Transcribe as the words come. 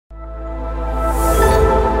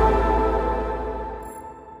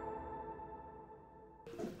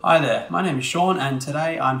Hi there, my name is Sean and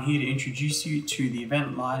today I'm here to introduce you to the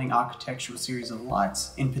Event Lighting Architectural series of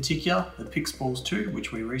lights, in particular the PIXBALLS2,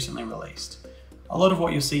 which we recently released. A lot of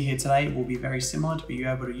what you'll see here today will be very similar to be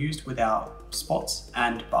able to use with our spots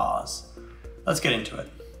and bars. Let's get into it.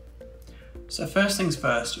 So first things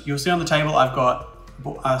first, you'll see on the table I've got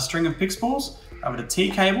a string of PIXBALLS, I've got a T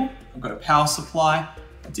cable, I've got a power supply,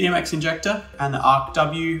 a DMX injector and the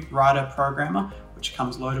ARCW writer programmer, which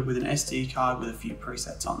comes loaded with an SD card with a few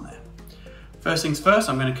presets on there. First things first,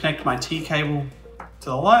 I'm going to connect my T cable to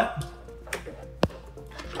the light,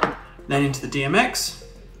 then into the DMX.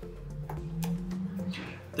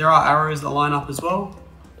 There are arrows that line up as well,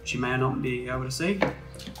 which you may not be able to see.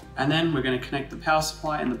 And then we're going to connect the power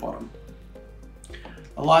supply in the bottom.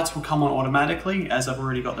 The lights will come on automatically as I've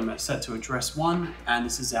already got them set to address 1 and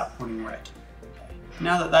this is outputting red. Okay.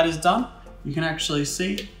 Now that that is done, you can actually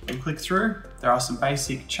see and click through. There are some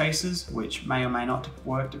basic chasers which may or may not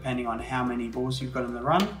work depending on how many balls you've got in the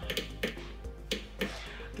run.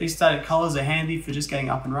 These static colors are handy for just getting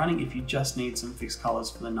up and running if you just need some fixed colors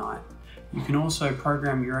for the night. You can also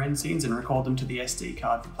program your own scenes and record them to the SD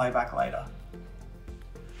card for playback later.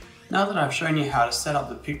 Now that I've shown you how to set up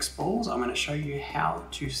the PIXBALLS, I'm going to show you how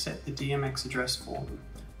to set the DMX address for them.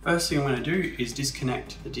 First thing I'm going to do is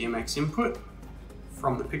disconnect the DMX input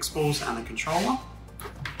from the PIXBALLS and the controller.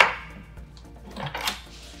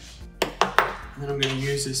 And then I'm going to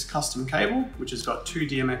use this custom cable, which has got 2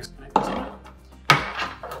 DMX connectors in it.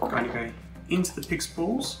 I'm going to go into the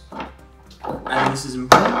PIXBALLS, and this is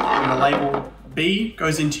important. I'm going to label B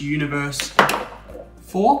goes into universe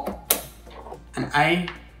 4, and A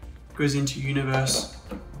goes into universe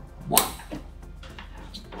 1.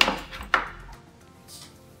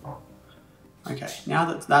 Okay, now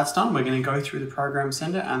that that's done, we're going to go through the program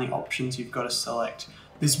center and the options you've got to select.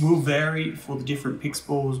 This will vary for the different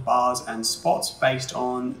PIXBALLS, bars and spots based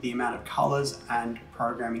on the amount of colors and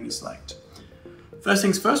programming you select. First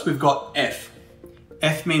things first, we've got F.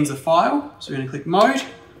 F means a file, so we're going to click mode.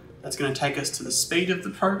 That's going to take us to the speed of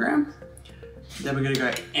the program. Then we're going to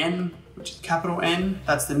go N, which is capital N.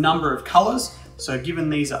 That's the number of colors. So given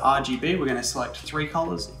these are RGB, we're going to select 3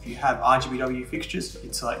 colors. If you have RGBW fixtures,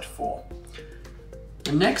 you'd select 4.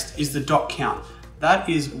 And next is the dot count. That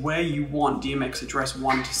is where you want DMX address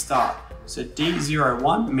 1 to start. So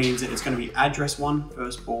D01 means that it's going to be address 1,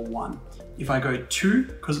 first ball 1. If I go 2,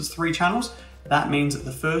 because it's 3 channels, that means that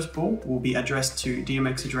the first ball will be addressed to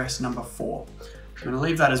DMX address number 4. I'm going to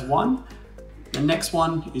leave that as 1. The next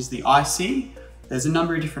one is the IC. There's a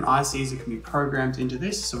number of different ICs that can be programmed into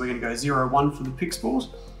this. So we're going to go 01 for the PIXBALLS.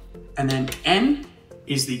 And then N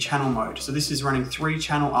is the channel mode. So this is running 3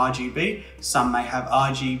 channel RGB. Some may have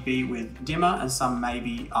RGB with dimmer and some may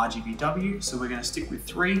be RGBW. So we're going to stick with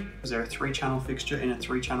 3 because they're a 3 channel fixture in a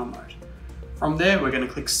 3 channel mode. From there, we're going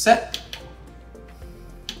to click set.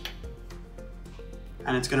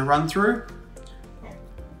 And it's going to run through.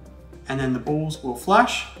 And then the balls will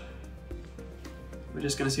flash. We're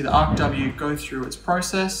just going to see the ARCW go through its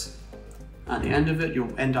process. At the end of it,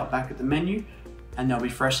 you'll end up back at the menu and they'll be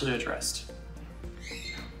freshly addressed.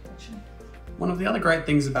 One of the other great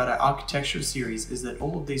things about our architectural series is that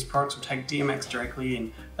all of these products will take DMX directly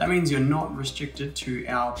in. That means you're not restricted to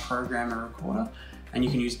our programmer recorder and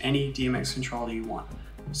you can use any DMX controller you want.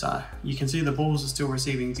 So you can see the balls are still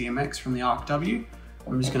receiving DMX from the ARCW.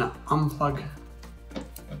 I'm just going to unplug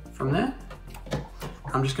from there.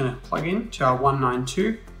 I'm just going to plug in to our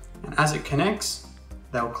 192 and as it connects,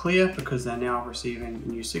 they'll clear because they're now receiving a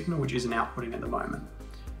new signal which isn't outputting at the moment.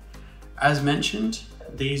 As mentioned,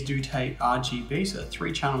 these do take RGB, so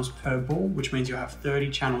 3 channels per ball, which means you'll have 30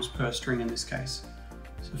 channels per string in this case.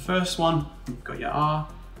 So first one, you've got your R,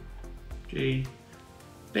 G,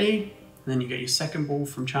 B, and then you get your second ball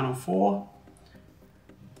from channel 4,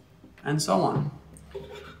 and so on.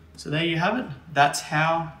 So there you have it. That's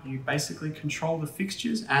how you basically control the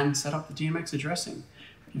fixtures and set up the DMX addressing.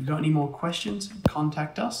 If you've got any more questions,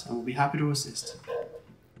 contact us and we'll be happy to assist.